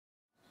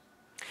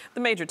The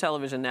major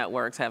television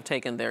networks have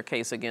taken their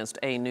case against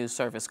a news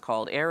service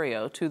called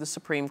Aereo to the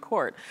Supreme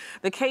Court.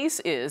 The case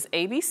is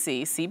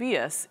ABC,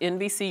 CBS,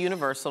 NBC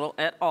Universal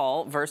et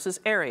al. Versus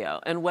Aereo,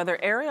 and whether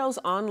Aereo's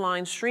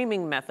online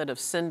streaming method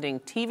of sending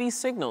TV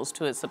signals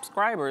to its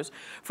subscribers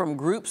from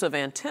groups of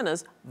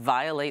antennas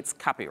violates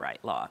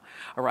copyright law.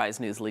 Arise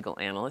News legal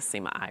analyst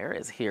Seema Iyer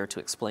is here to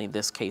explain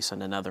this case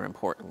and another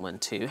important one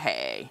too.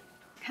 Hey.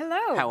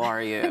 Hello. How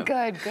are you?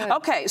 Good, good.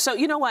 Okay, so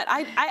you know what?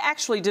 I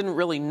actually didn't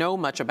really know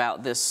much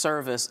about this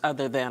service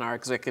other than our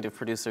executive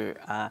producer.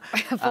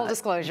 Full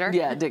disclosure.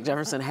 Yeah, Dick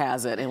Jefferson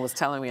has it and was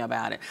telling me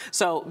about it.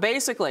 So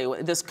basically,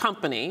 this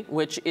company,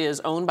 which is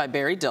owned by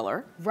Barry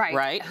Diller.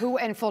 Right. Who,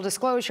 in full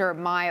disclosure,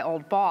 my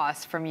old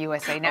boss from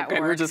USA Network.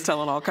 Okay, we're just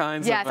telling all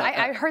kinds yes, of...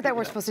 I heard that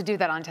we're supposed to do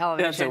that on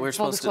television. That's it, we're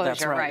supposed to,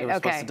 that's right. We're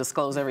supposed to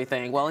disclose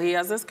everything. Well, he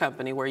has this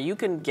company where you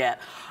can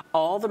get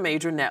all the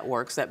major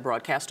networks that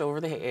broadcast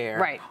over the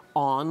air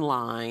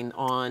online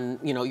on,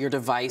 you know, your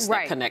device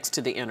that connects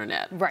to the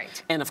internet.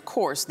 Right. And of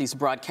course, these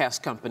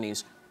broadcast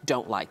companies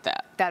don't like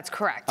that. That's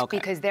correct,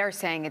 because they're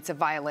saying it's a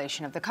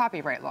violation of the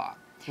copyright law.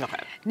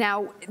 Okay.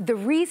 Now, the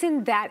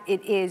reason that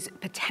it is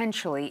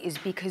potentially is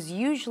because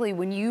usually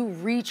when you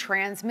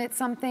retransmit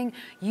something,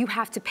 you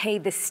have to pay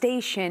the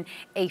station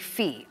a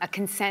fee, a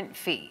consent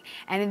fee.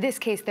 And in this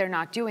case, they're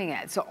not doing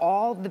it. So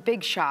all the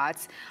big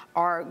shots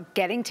are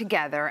getting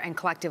together and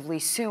collectively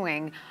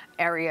suing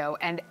Aereo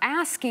and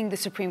asking the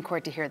Supreme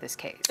Court to hear this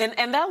case.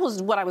 And that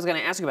was what I was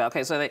going to ask you about.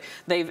 Okay, so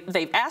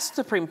they've asked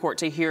the Supreme Court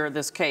to hear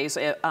this case,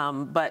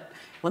 but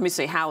let me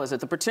see, how is it?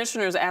 The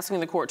petitioner is asking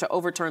the court to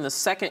overturn the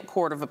Second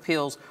Court of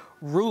Appeals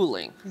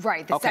ruling.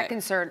 Right, the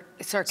Second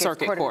Circuit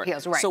Court of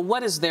Appeals, right. So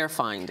what is their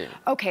finding?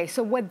 Okay,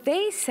 so what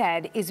they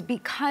said is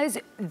because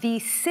the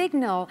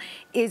signal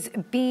is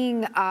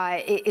being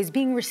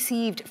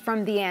received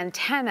from the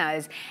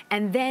antennas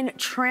and then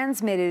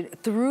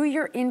transmitted through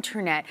your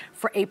internet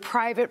for a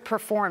private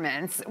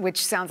performance,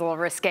 which sounds a little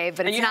risque,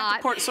 but it's not.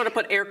 And you have to sort of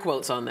put air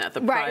quotes on that,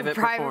 the private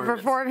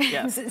performance.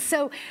 Yes.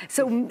 So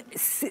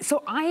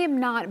I am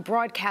not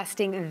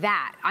broadcasting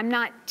that. I'm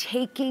not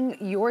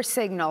taking your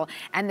signal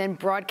and then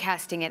broadcasting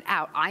it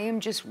out. I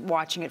am just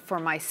watching it for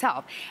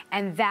myself,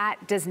 and that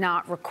does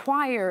not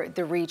require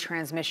the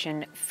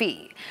retransmission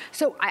fee.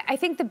 So I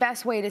think the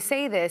best way to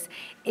say this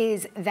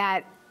is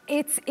that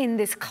it's in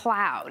this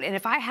cloud, and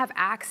if I have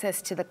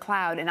access to the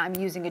cloud and I'm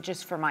using it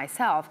just for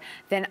myself,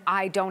 then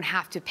I don't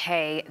have to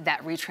pay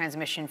that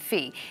retransmission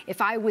fee.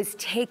 If I was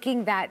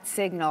taking that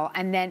signal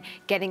and then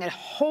getting a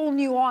whole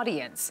new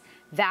audience,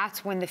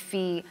 that's when the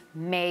fee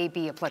may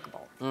be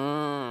applicable.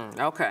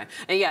 Okay.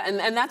 And yeah,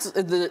 and that's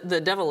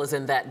the devil is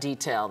in that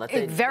detail.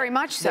 Very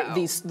much so.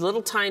 These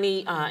little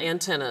tiny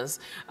antennas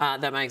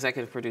that my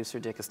executive producer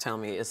Dick is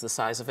telling me is the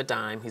size of a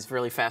dime. He's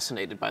really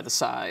fascinated by the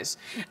size.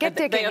 Get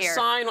Dick in here.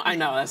 I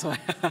know, that's why.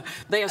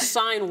 They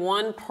assign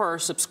one per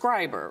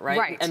subscriber, right?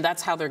 Right. And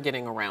that's how they're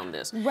getting around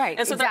this. Right,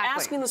 And so they're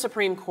asking the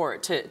Supreme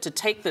Court to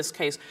take this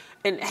case.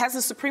 And has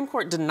the Supreme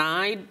Court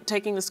denied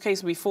taking this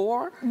case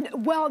before?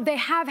 Well, they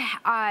have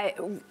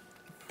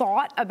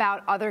thought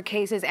about other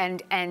cases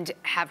and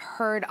have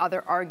heard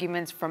other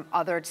arguments from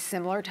other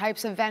similar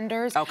types of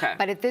vendors. Okay.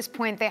 But at this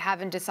point, they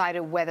haven't decided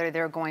whether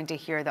they're going to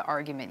hear the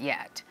argument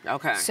yet.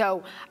 Okay.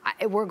 So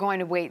we're going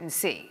to wait and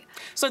see.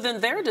 So then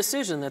their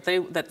decision that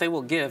they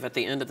will give at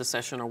the end of the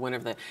session or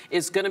whenever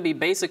is going to be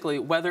basically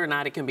whether or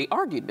not it can be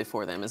argued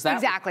before them. Is that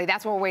exactly?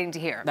 That's what we're waiting to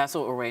hear. That's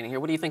what we're waiting to hear.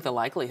 What do you think the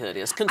likelihood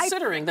is,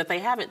 considering that they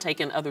haven't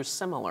taken others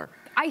similar?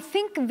 I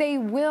think they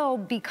will,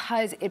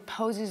 because it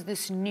poses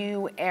this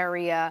new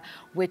area,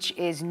 which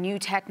is new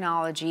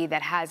technology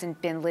that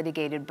hasn't been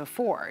litigated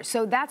before.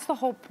 So that's the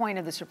whole point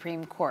of the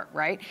Supreme Court,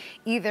 right?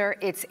 Either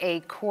it's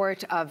a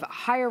court of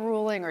higher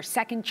ruling or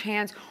second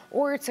chance,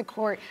 or it's a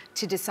court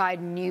to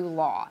decide new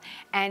law.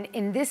 And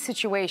in this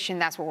situation,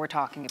 that's what we're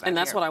talking about. And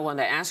that's what I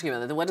wanted to ask you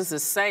about. What does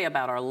this say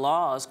about our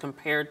laws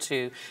compared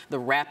to the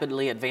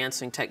rapidly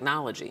advancing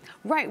technology?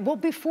 Right. Well,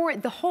 before,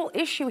 the whole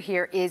issue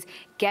here is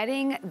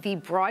getting the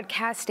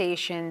broadcast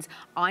stations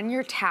on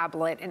your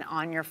tablet and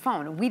on your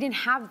phone. We didn't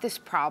have this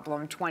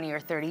problem 20 or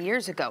 30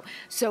 years ago.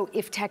 So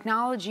if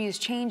technology is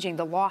changing,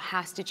 the law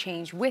has to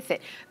change with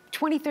it.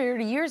 20,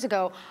 30 years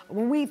ago,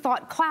 when we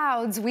thought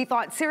clouds, we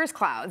thought cirrus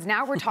clouds.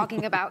 Now we're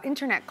talking about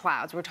internet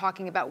clouds. We're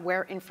talking about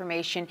where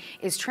information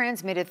is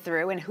transmitted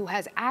through and who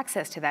has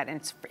access to that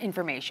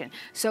information.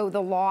 So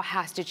the law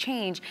has to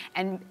change,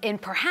 and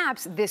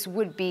perhaps this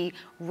would be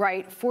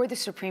right for the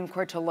Supreme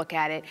Court to look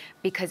at it,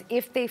 because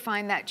if they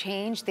find that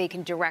change, they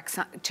can direct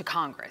to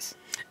Congress.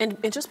 And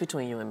just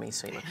between you and me,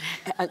 Seema,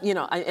 you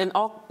know, and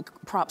all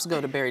props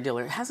go to Barry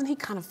Diller. Hasn't he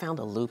kind of found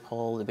a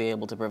loophole to be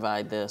able to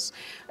provide this?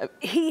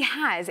 He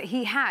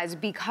has,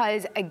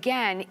 because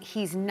again,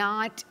 he's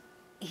not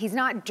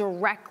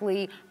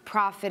directly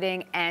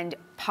profiting and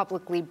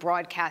publicly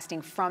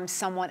broadcasting from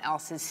someone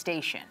else's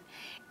station.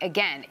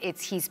 Again,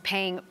 he's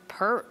paying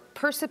per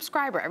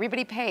subscriber.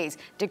 Everybody pays.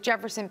 Dick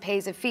Jefferson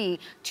pays a fee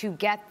to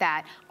get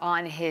that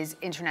on his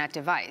internet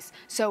device.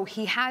 So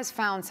he has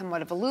found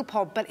somewhat of a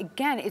loophole, but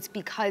again, it's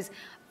because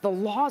The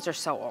laws are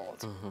so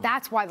old.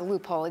 That's why the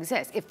loophole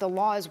exists. If the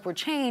laws were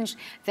changed,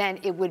 then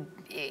it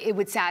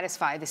would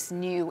satisfy this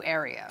new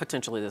area.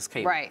 Potentially, this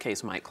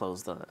case might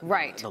close the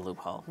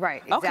loophole.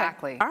 Right.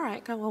 Exactly. Okay. All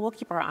right. Well, we'll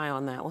keep our eye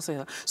on that. We'll see.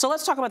 So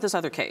let's talk about this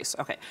other case.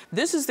 Okay.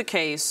 This is the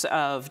case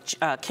of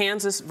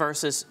Kansas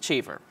versus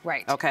Cheever.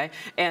 Right. Okay.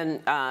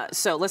 And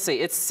so let's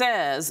see. It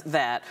says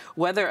that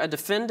whether a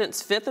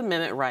defendant's Fifth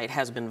Amendment right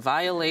has been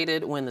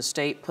violated when the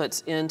state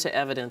puts into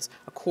evidence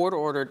a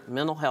court-ordered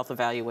mental health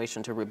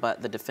evaluation to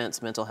rebut the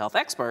defense mental health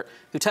expert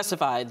who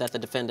testified that the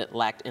defendant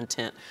lacked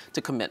intent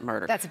to commit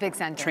murder. That's a big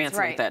sentence.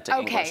 Translate that to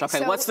English. Okay,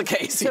 so, what's the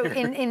case here? So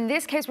in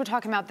this case, we're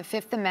talking about the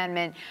Fifth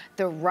Amendment,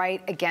 the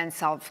right against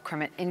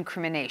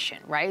self-incrimination,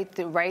 right?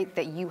 The right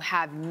that you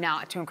have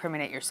not to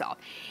incriminate yourself.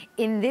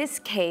 In this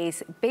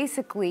case,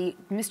 basically,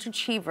 Mr.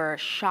 Cheever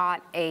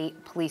shot a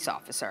police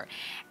officer.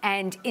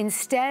 And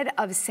instead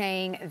of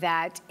saying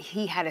that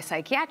he had a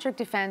psychiatric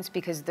defense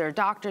because there are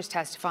doctors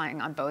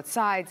testifying on both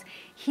sides,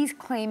 he's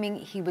claiming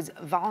he was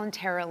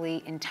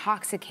voluntarily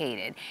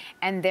intoxicated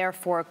and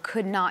therefore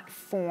could not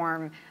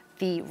form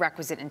the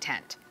requisite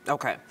intent.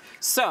 Okay.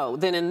 So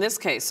then in this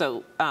case,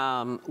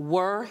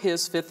 were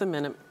his Fifth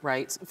Amendment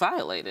rights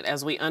violated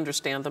as we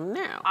understand them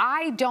now?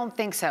 I don't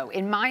think so.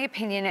 In my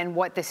opinion, and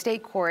what the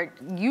state court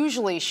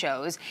usually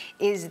shows,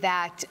 is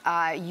that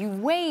you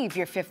waive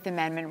your Fifth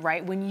Amendment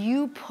right when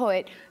you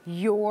put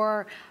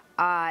your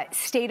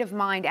state of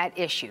mind at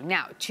issue.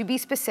 Now, to be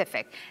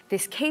specific,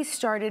 this case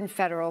started in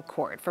federal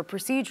court. For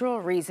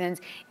procedural reasons,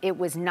 it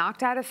was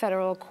knocked out of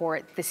federal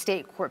court. The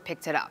state court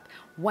picked it up.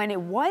 When it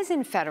was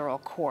in federal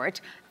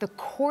court, the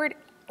court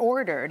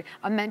ordered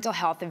a mental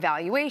health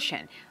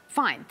evaluation.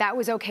 Fine, that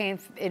was okay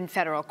in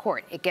federal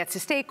court. It gets to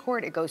state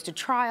court, it goes to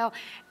trial,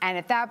 and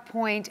at that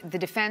point, the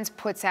defense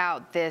puts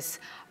out this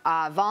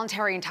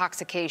voluntary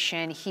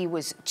intoxication. He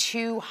was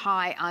too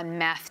high on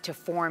meth to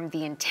form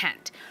the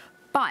intent.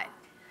 But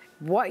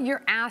what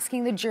you're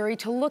asking the jury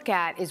to look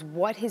at is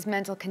what his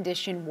mental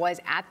condition was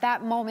at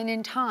that moment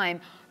in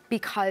time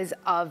because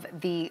of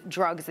the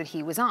drugs that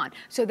he was on.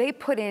 So they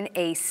put in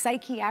a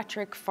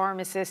psychiatric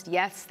pharmacist,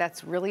 yes,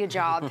 that's really a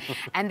job,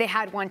 and they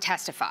had one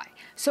testify.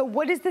 So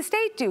what does the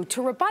state do?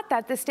 To rebut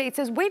that, the state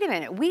says, wait a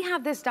minute, we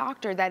have this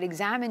doctor that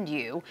examined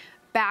you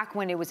back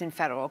when it was in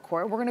federal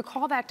court. We're gonna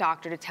call that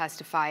doctor to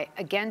testify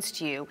against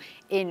you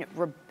in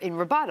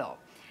rebuttal.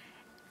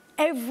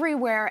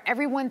 Everywhere,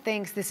 everyone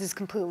thinks this is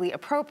completely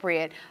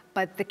appropriate,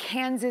 but the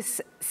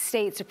Kansas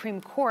State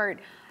Supreme Court,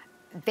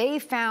 they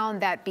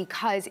found that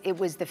because it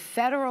was the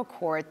federal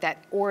court that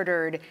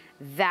ordered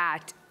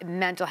that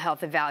mental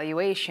health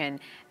evaluation,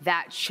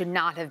 that should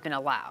not have been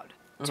allowed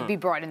to be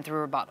brought in through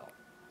rebuttal.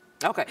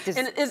 Okay.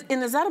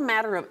 And is that a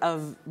matter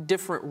of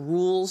different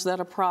rules that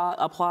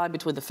apply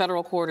between the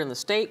federal court and the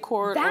state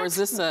court, or is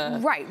this a...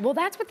 Right. Well,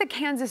 that's what the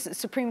Kansas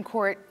Supreme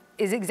Court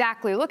is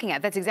exactly looking at.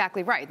 That's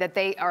exactly right, that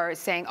they are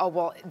saying, oh,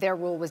 well, their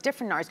rule was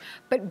different than ours.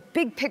 But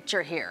big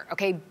picture here,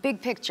 okay,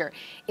 big picture.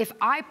 If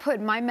I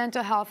put my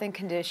mental health and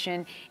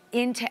condition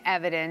into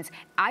evidence,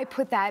 I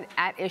put that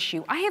at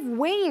issue, I have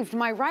waived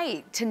my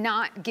right to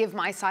not give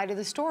my side of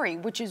the story,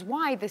 which is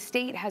why the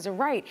state has a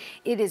right.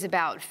 It is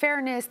about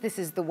fairness. This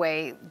is the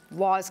way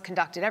law is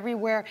conducted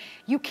everywhere.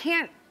 You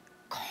can't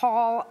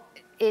call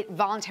it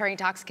voluntary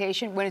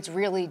intoxication when it's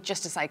really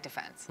just a psych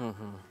defense.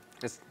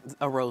 It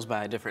arose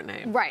by a different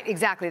name. Right,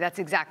 exactly. That's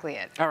exactly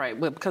it. All right,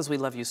 well, because we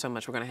love you so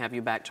much, we're going to have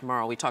you back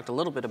tomorrow. We talked a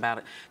little bit about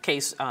a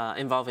case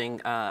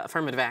involving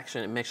affirmative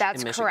action in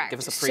Michigan. That's correct. Give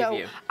us a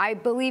preview. So I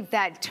believe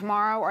that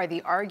tomorrow are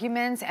the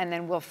arguments, and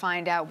then we'll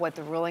find out what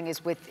the ruling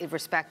is with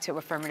respect to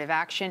affirmative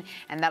action,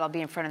 and that'll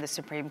be in front of the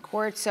Supreme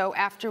Court. So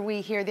after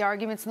we hear the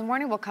arguments in the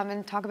morning, we'll come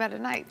and talk about it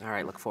at night. All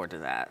right, look forward to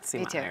that.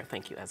 Seema Iyer,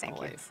 thank you as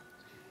always.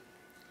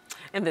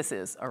 And this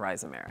is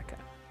Arise America.